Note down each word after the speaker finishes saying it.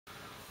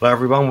Hello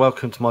everyone,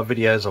 welcome to my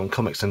videos on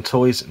comics and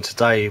toys, and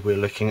today we're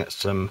looking at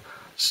some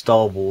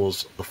Star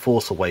Wars The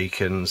Force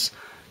Awakens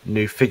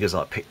new figures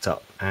I picked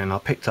up. And I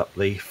picked up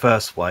the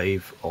first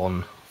wave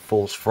on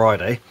Force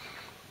Friday,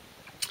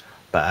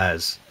 but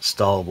as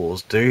Star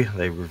Wars do,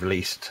 they've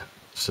released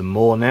some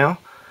more now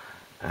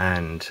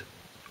and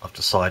I've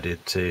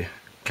decided to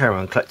carry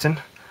on collecting.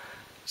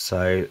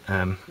 So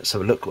let's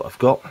have a look what I've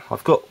got.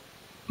 I've got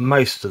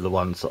most of the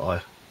ones that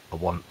I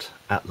want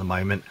at the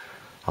moment.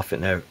 I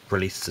think they're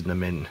releasing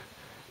them in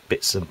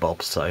bits and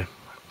bobs, so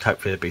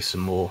hopefully there'll be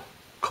some more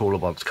cooler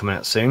ones coming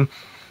out soon.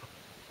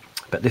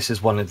 But this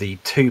is one of the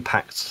 2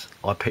 packs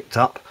I picked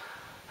up,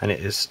 and it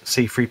is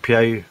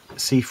C3PO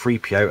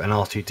and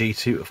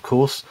R2-D2, of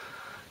course.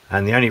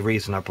 And the only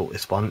reason I bought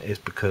this one is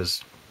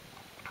because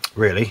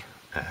really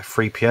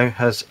 3PO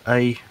has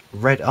a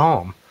red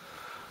arm,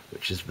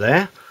 which is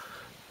there.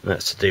 And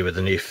that's to do with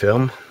the new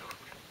film.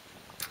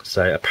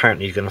 So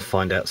apparently you're going to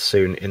find out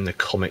soon in the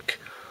comic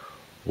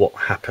what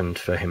happened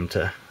for him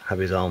to have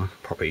his arm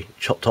probably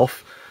chopped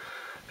off.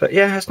 But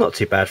yeah, it's not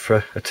too bad for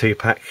a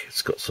 2-pack.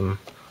 It's got some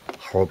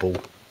horrible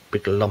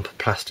big lump of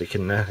plastic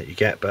in there that you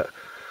get, but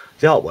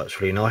the artwork's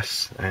really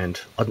nice. And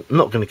I'm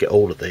not going to get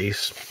all of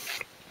these.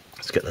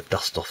 Let's get the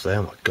dust off there.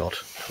 Oh my god,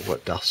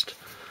 what dust.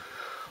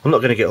 I'm not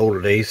going to get all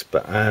of these,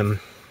 but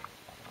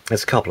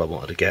there's a couple I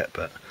wanted to get.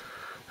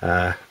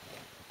 But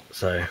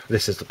so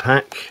this is the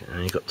pack,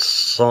 and you've got the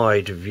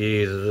side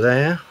view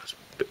there. It's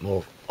a bit more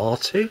of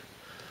R2.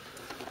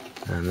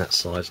 And that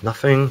side's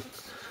nothing.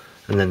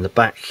 And then the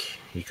back,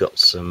 you got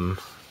some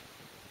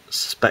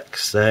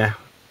specs there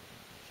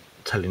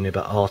telling you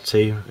about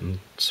R2 and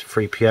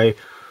 3PO,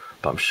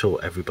 but I'm sure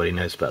everybody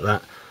knows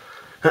about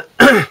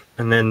that.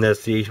 And then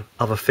there's the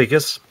other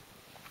figures.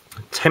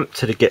 I'm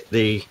tempted to get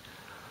the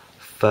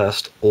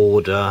First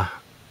Order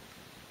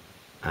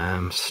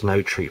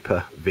Snow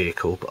Trooper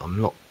vehicle, but I'm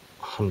not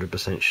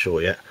 100%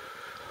 sure yet.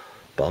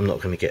 But I'm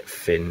not going to get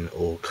Finn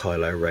or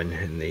Kylo Ren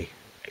in the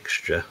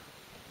extra,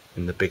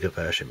 in the bigger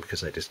version,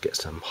 because they just get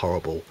some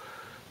horrible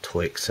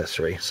toy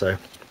accessory. So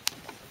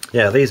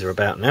yeah, these are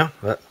about now.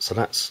 So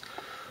that's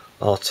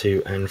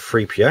R2 and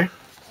 3PO.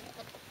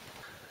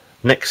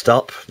 Next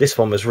up, this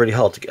one was really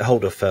hard to get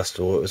hold of first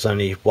of all. It was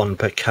only 1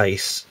 per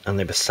case, and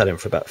they were selling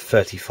for about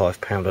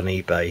 £35 on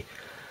eBay,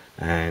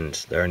 and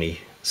they're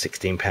only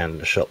 £16 in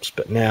the shops.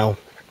 But now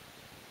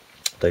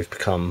they've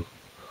become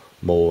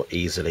more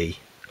easily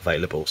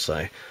available.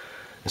 So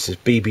this is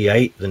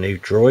BB-8, the new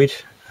droid.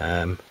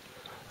 An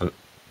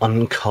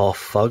Uncar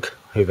Fug,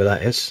 whoever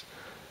that is,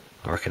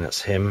 I reckon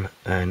that's him,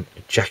 and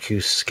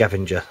Jakku's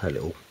Scavenger, a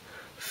little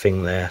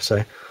thing there.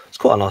 So it's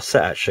quite a nice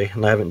set actually,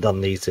 and they haven't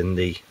done these in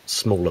the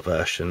smaller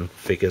version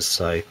figures,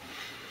 so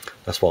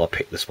that's why I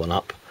picked this one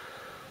up.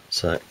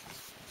 So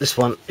this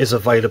one is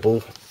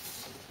available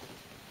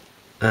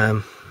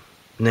now,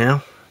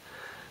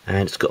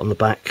 and it's got on the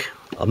back,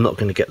 I'm not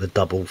going to get the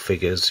double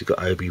figures. You've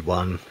got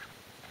Obi-Wan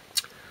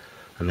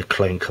and the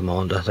Clone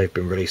Commander, they've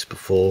been released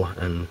before,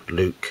 and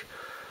Luke.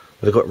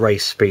 They've got Rey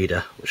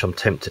Speeder, which I'm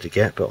tempted to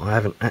get, but I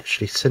haven't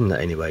actually seen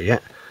that anywhere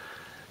yet.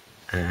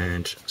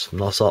 And some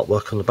nice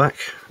artwork on the back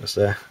as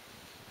they're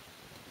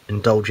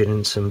indulging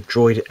in some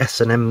droid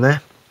S&M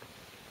there.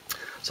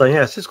 So yeah,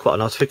 this is quite a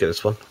nice figure,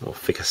 this one, or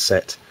figure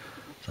set.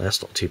 So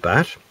that's not too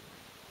bad.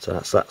 So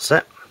that's that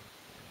set.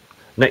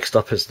 Next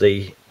up is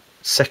the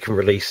second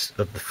release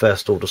of the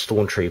First Order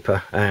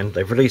Stormtrooper, and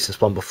they've released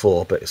this one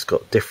before, but it's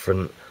got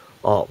different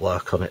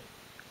artwork on it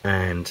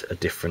and a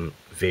different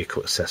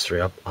vehicle accessory.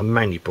 I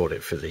mainly bought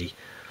it for the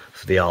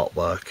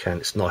artwork,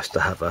 and it's nice to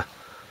have a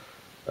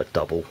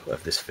double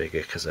of this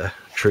figure because they're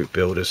troop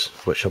builders,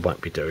 which I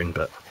won't be doing,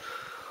 but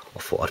I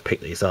thought I'd pick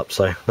these up.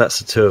 So that's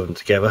the 2 of them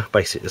together,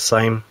 basically the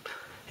same.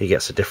 He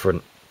gets a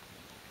different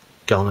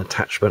gun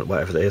attachment,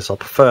 whatever it is. I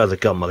prefer the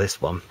gun with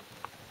this one,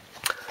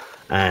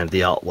 and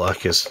the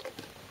artwork is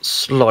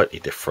slightly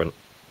different.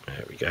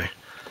 There we go.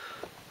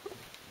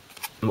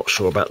 I'm not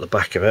sure about the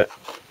back of it.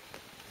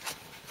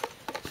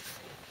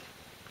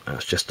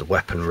 That's just a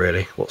weapon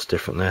really, what's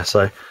different there.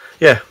 So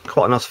yeah,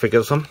 quite a nice figure,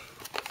 this one.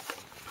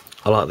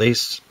 I like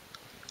these,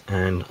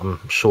 and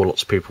I'm sure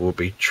lots of people will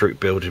be troop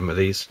building with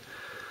these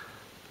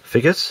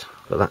figures,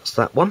 but that's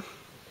that one.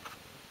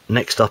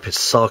 Next up is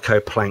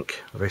Sarko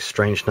Plank, a very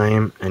strange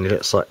name, and he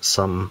looks like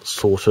some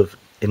sort of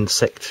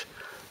insect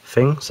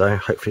thing, so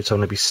hopefully it's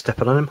going to be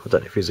stepping on him. I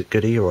don't know if he's a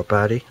goodie or a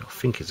baddie. I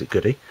think he's a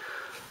goodie.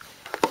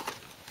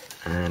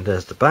 And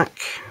there's the back.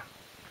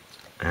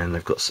 And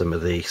they've got some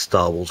of the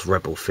Star Wars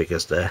Rebel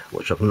figures there,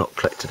 which I've not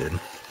collected in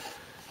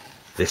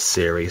this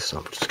series.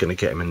 I'm just going to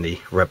get them in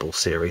the Rebel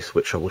series,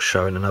 which I will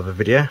show in another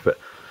video. But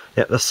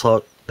yeah,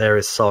 there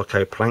is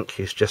Sarko Plank,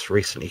 who's just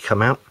recently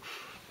come out.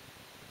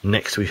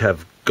 Next we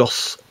have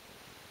Goss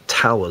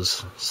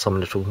Towers, some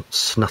little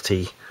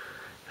snutty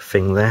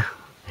thing there.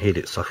 He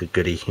looks like a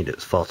goodie. He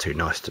looks far too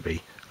nice to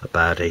be a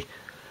baddie.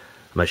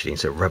 Imagine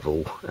he's a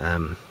Rebel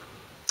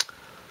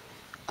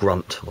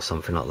grunt or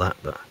something like that,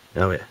 but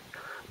oh yeah.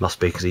 Must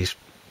be because he's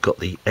got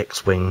the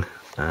X-Wing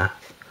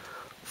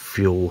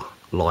fuel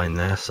line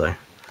there, so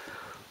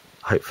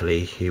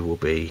hopefully he will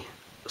be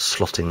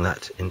slotting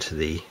that into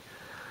the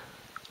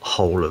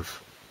hole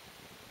of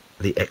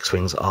the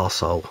X-Wing's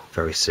arsehole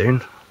very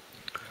soon.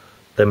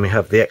 Then we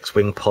have the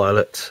X-Wing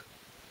pilot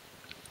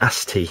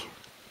Asti,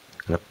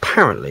 and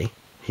apparently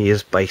he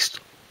is based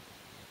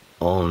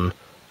on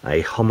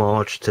a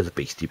homage to the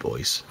Beastie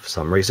Boys for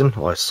some reason.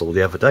 I saw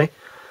the other day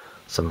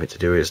something to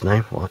do with his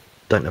name. Well, I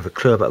don't have a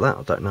clue about that.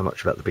 I don't know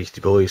much about the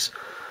Beastie Boys,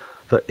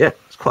 but yeah,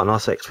 it's quite a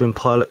nice X-Wing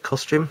pilot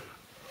costume.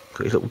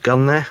 Got his little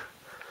gun there.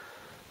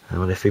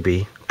 And if he'd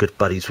be good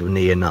buddies with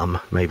Nia Num,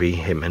 maybe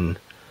him and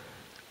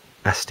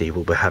Asti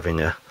will be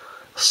having a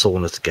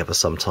sauna together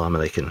sometime,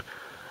 and they can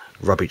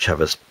rub each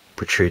other's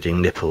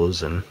protruding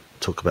nipples and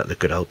talk about the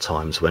good old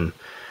times when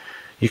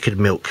you could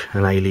milk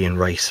an alien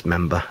race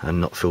member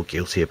and not feel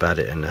guilty about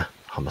it in a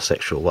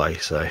homosexual way.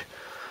 So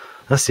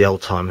that's the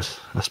old times.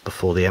 That's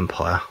before the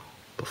Empire,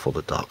 before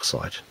the dark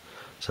side.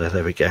 So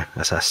there we go,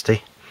 that's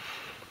Asti.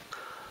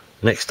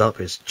 Next up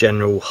is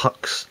General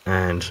Hux,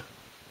 and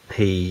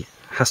he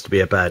has to be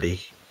a baddie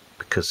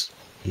because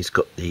he's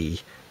got the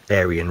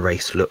Aryan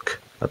race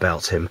look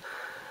about him,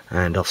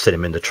 and I've seen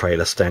him in the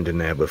trailer standing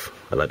there with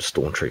a load of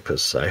stormtroopers,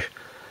 so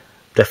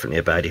definitely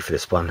a baddie for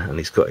this one. And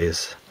he's got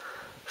his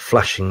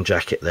flashing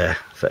jacket there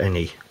for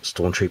any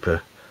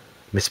stormtrooper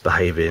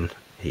misbehaving.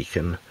 He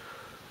can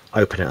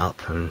open it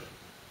up and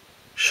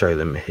show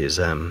them his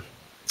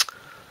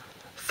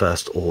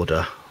first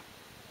order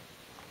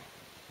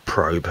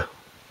probe.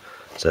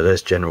 So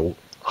there's General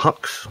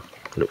Hux,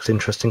 looks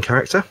interesting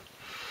character.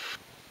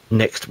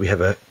 Next we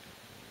have a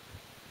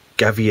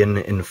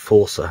Gavian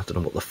Enforcer. I don't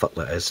know what the fuck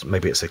that is.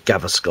 Maybe it's a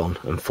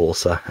Gaviscon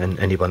Enforcer, and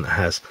anyone that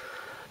has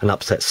an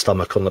upset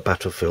stomach on the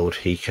battlefield,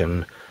 he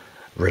can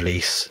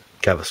release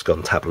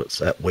Gaviscon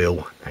tablets at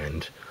will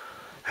and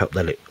help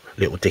their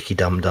little dicky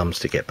dum-dums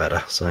to get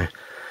better. So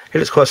he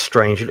looks quite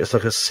strange. He looks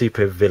like a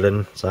super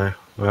villain, so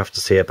we'll have to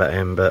see about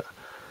him, but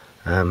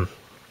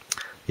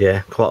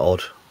yeah, quite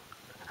odd.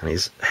 And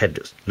his head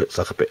looks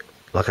like a bit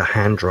like a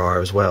hand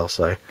dryer as well,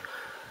 so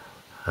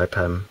I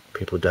hope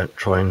people don't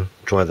try and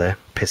dry their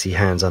pissy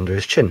hands under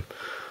his chin.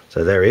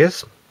 So there he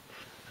is.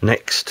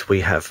 Next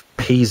we have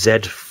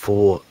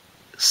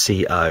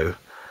PZ4CO,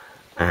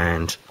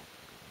 and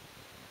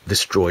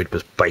this droid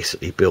was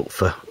basically built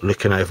for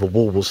looking over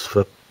walls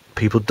for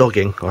people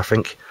dogging, I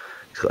think.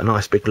 He's got a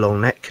nice big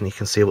long neck and you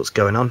can see what's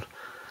going on.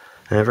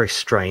 Very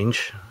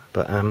strange,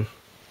 but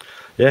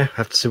yeah,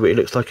 have to see what he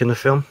looks like in the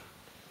film.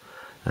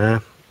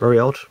 Very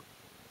odd,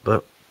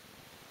 but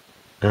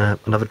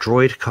another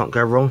droid, can't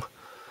go wrong.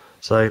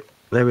 So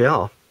there we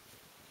are.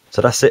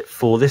 So that's it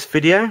for this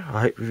video.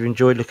 I hope you've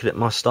enjoyed looking at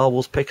my Star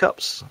Wars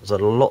pickups. There's a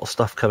lot of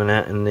stuff coming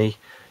out in the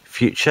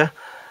future,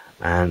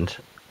 and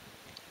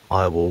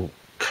I will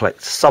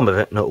collect some of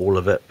it, not all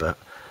of it, but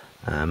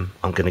I'm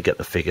going to get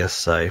the figures.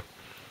 So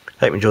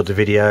hope you enjoyed the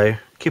video.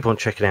 Keep on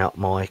checking out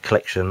my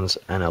collections,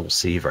 and I will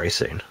see you very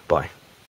soon. Bye.